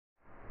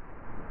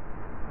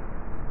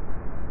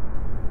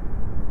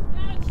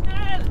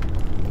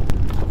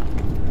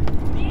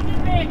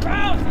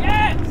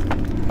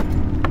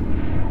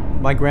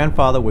My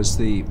grandfather was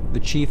the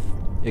chief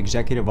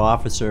executive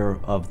officer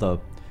of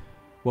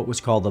what was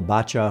called the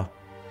Baťa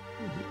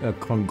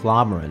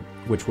conglomerate,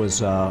 which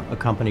was a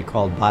company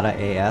called Bata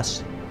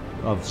AS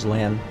of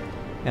Zlin,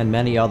 and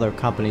many other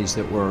companies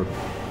that were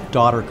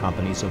daughter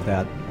companies of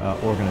that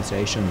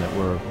organization that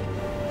were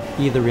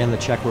either in the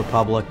Czech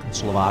Republic,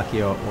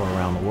 Slovakia, or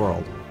around the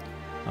world.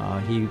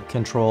 He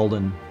controlled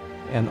and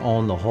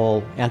owned the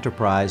whole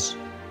enterprise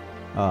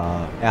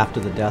after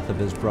the death of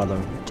his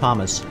brother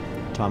Thomas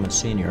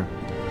Sr.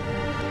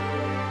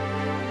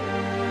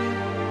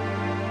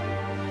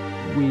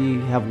 We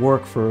have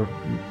worked for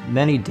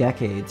many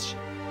decades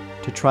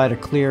to try to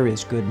clear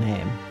his good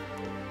name.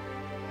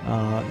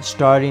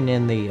 Starting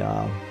in the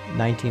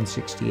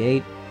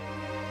 1968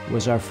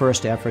 was our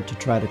first effort to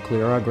try to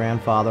clear our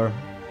grandfather.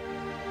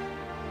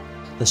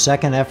 The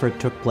second effort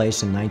took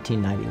place in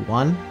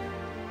 1991,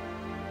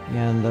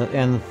 and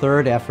the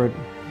third effort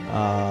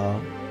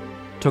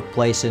took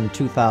place in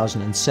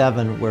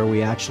 2007, where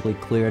we actually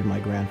cleared my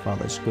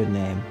grandfather's good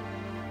name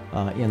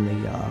in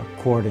the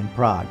court in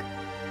Prague.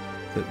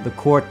 The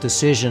court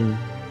decision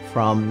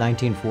from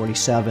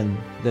 1947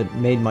 that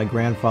made my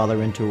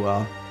grandfather into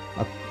a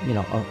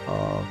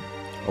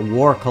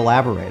war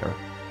collaborator,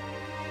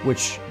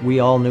 which we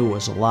all knew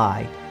was a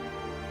lie.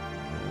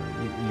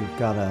 You've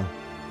got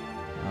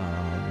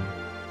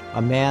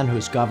a man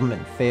whose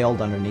government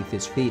failed underneath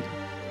his feet,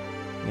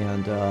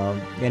 and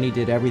he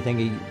did everything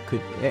he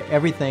could,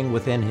 everything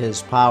within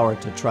his power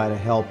to try to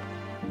help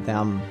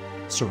them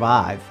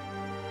survive,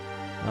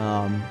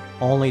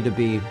 only to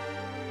be,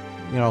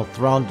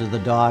 thrown to the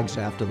dogs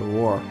after the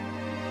war.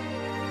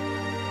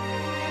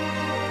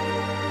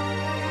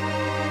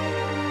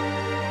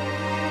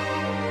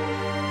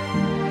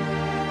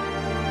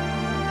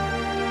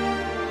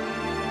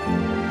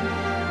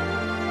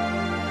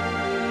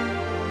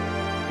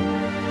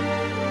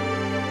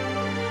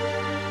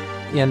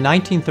 In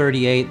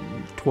 1938,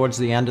 towards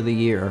the end of the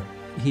year,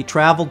 he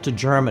traveled to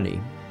Germany.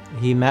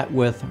 He met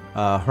with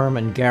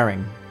Hermann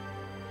Goering,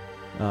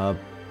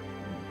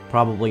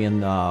 probably in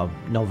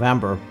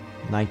November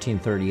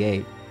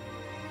 1938.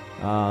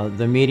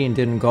 The meeting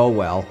didn't go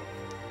well.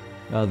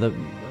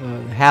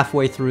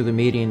 Halfway through the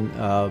meeting,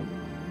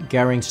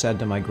 Goering said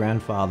to my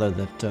grandfather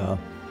that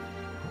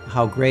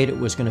how great it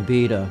was going to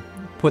be to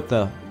put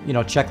the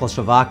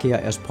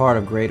Czechoslovakia as part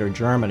of Greater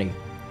Germany.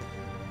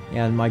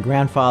 And my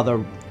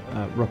grandfather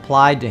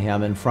replied to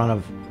him in front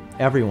of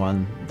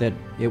everyone that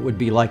it would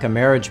be like a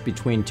marriage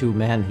between two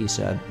men, he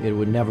said. It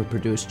would never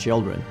produce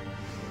children.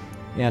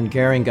 And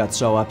Goering got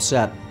so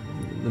upset,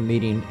 the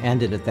meeting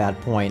ended at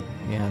that point,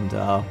 and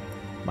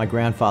my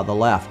grandfather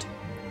left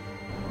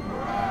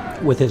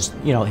with his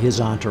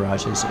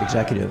entourage, his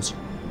executives.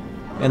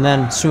 And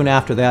then soon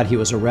after that, he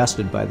was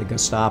arrested by the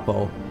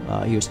Gestapo.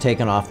 He was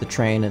taken off the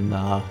train in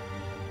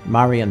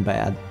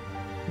Marienbad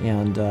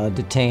and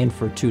detained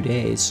for 2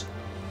 days.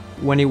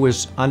 When he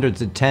was under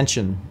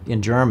detention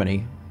in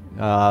Germany,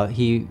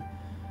 he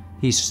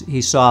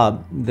saw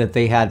that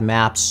they had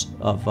maps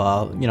of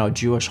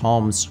Jewish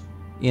homes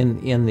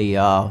in the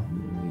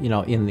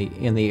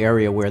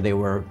area where they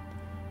were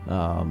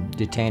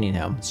detaining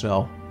him.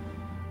 So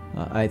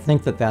I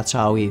think that's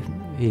how he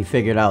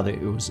figured out that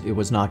it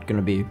was not going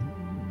to be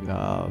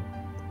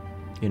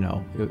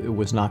it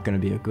was not going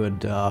to be a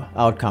good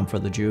outcome for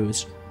the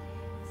Jews.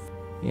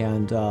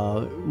 And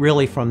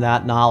really, from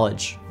that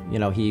knowledge,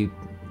 he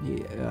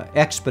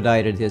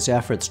expedited his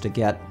efforts to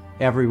get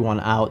everyone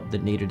out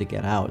that needed to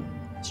get out.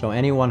 So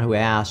anyone who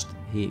asked,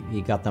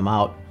 he got them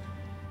out.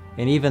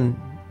 And even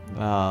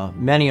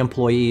many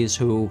employees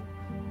who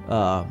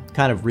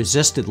kind of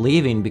resisted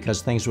leaving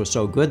because things were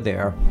so good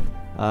there,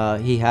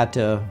 he had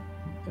to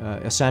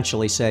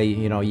essentially say,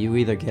 you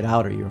either get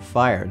out or you're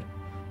fired.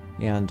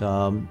 And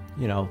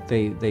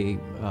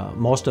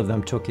most of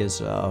them took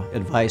his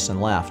advice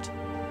and left.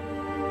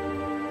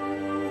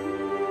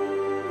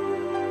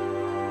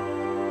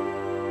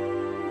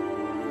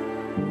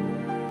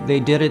 They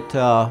did it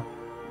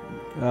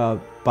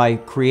by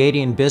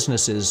creating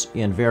businesses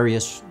in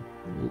various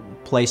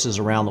places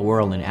around the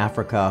world, in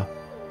Africa,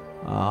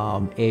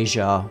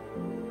 Asia,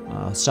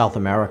 South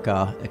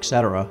America,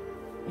 etc.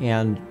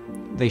 And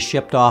they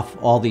shipped off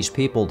all these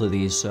people to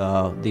these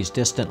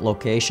distant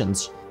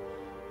locations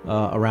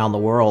around the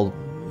world,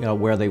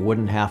 where they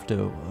wouldn't have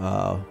to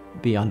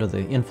be under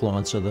the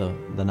influence of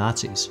the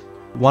Nazis.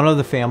 One of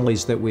the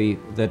families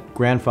that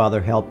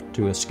grandfather helped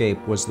to escape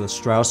was the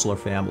Straussler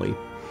family.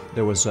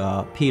 There was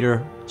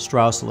Peter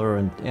Straussler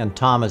and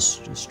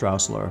Thomas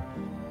Straussler.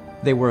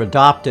 They were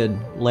adopted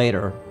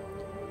later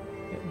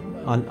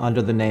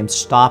under the name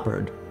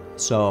Stoppard.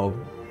 So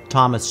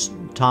Thomas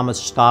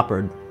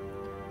Stoppard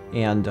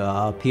and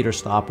Peter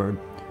Stoppard.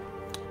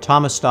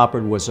 Thomas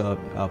Stoppard was a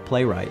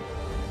playwright,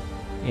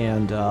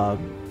 and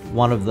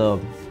one of the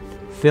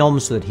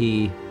films that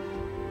he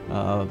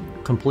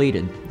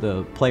completed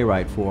the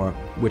playwright for,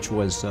 which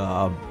was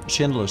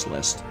Schindler's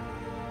List.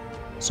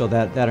 So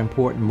that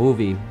important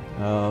movie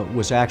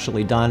was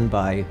actually done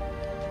by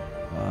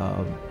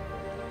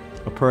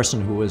a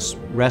person who was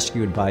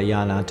rescued by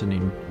Jan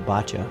Antonin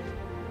Baťa,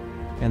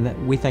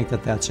 and we think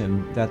that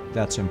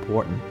that's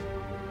important.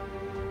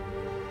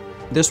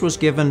 This was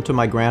given to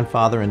my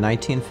grandfather in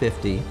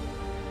 1950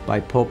 by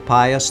Pope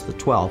Pius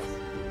XII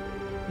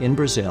in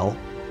Brazil,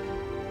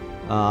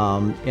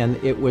 and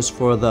it was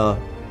for the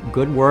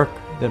good work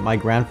that my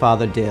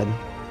grandfather did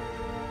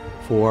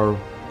for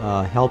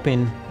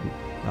helping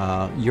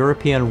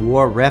European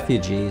war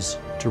refugees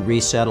to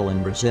resettle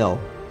in Brazil.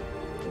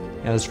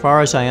 And as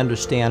far as I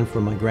understand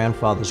from my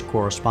grandfather's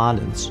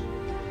correspondence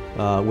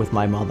with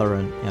my mother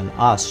and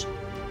us,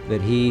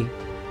 that he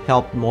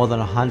helped more than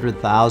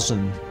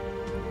 100,000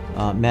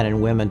 men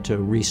and women to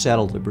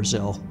resettle to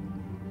Brazil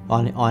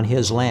on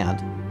his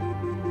land.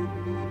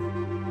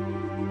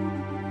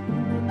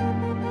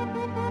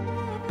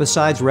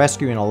 Besides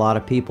rescuing a lot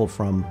of people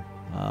from,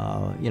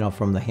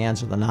 from the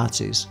hands of the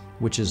Nazis,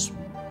 which is,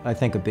 I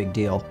think, a big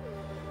deal,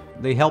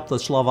 they helped the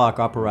Slovak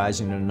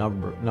Uprising in a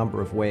number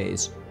of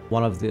ways.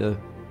 One of the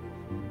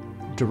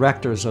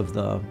directors of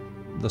the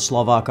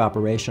Slovak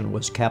operation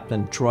was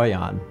Captain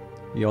Trojan,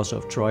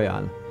 Josef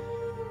Trojan,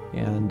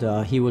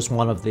 and he was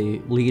one of the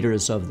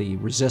leaders of the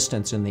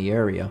resistance in the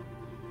area.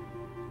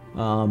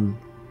 And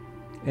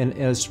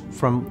as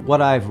from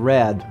what I've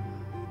read,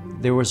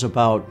 there was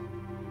about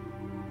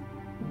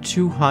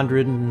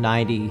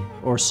 290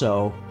 or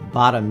so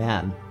Bata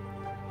men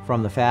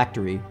from the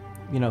factory,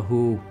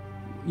 who,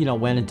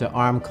 went into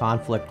armed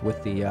conflict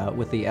with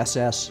the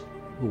SS,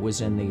 who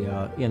was in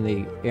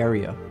the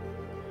area.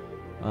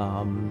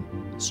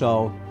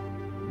 So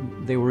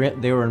they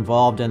were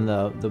involved in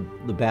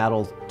the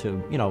battle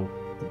to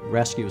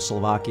rescue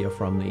Slovakia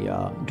from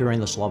during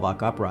the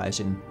Slovak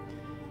Uprising,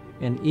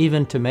 and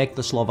even to make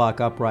the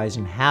Slovak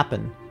Uprising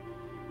happen,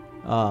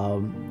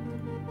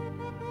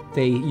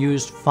 they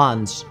used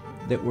funds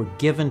that were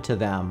given to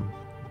them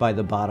by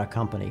the Bata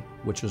company,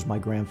 which was my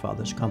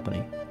grandfather's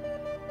company.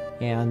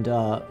 And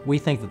we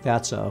think that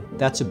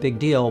that's a big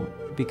deal,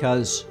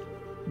 because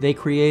they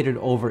created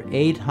over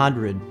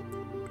 800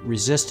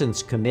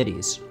 resistance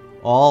committees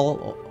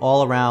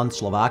all around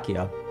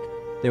Slovakia.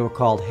 They were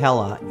called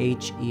HELA,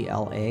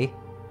 H-E-L-A,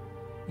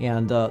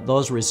 and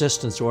those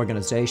resistance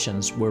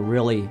organizations were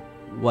really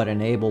what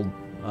enabled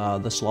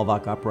the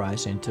Slovak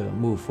Uprising to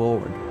move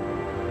forward.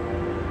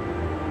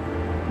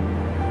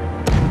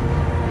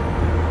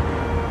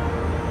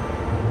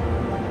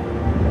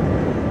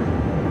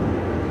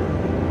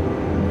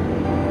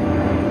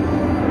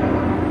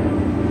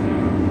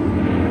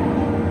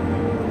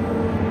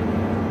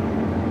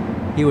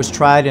 He was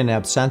tried in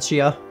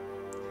absentia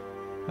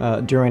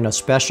during a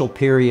special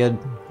period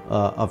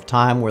of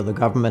time where the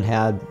government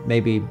had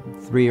maybe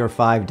 3 or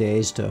 5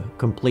 days to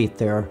complete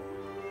their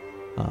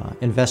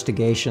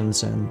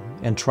investigations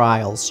and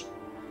trials.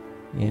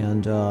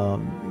 And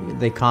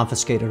they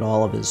confiscated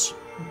all of his,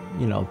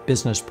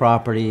 business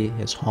property,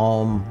 his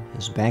home,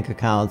 his bank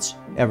accounts,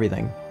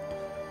 everything.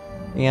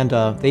 And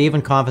they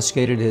even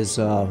confiscated his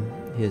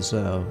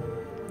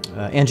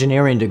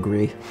engineering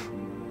degree,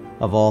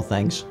 of all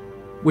things,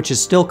 which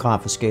is still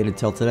confiscated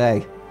till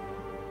today.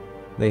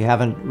 They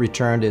haven't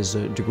returned his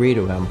degree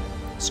to him.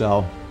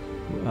 So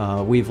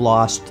we've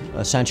lost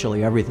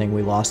essentially everything.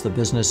 We lost the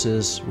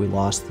businesses, we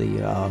lost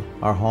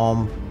our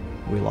home,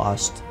 we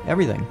lost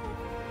everything.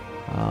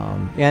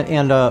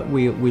 And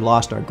we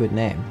lost our good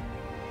name.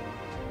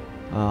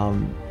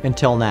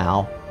 Until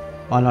now.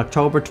 On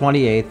October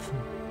 28th,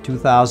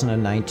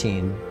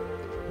 2019,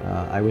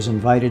 I was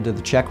invited to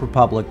the Czech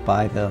Republic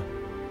by the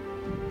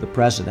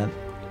President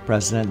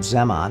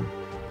Zeman,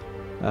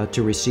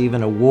 to receive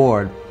an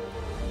award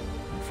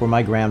for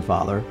my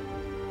grandfather,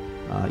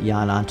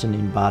 Jan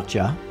Antonin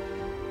Baťa.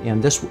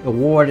 And this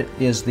award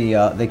is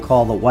they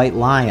call the White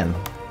Lion.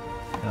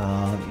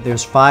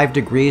 There's 5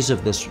 degrees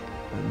of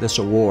this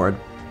award,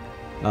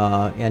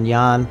 and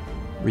Jan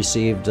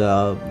received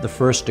the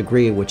first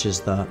degree, which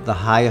is the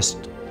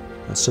highest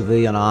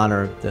civilian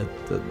honor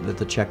that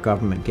the Czech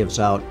government gives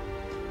out.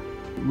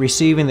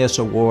 Receiving this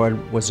award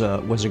was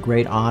a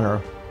great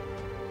honor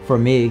for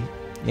me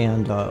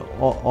and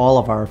all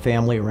of our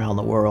family around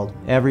the world.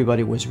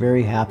 Everybody was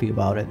very happy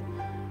about it,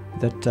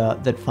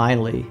 that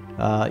finally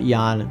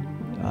Jan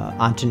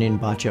Antonín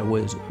Baťa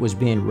was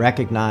being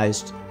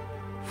recognized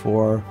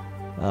for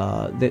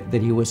that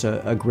he was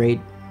a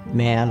great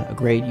man, a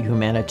great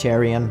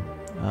humanitarian,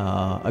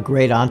 a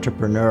great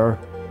entrepreneur,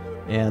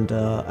 and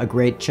a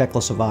great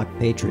Czechoslovak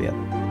patriot.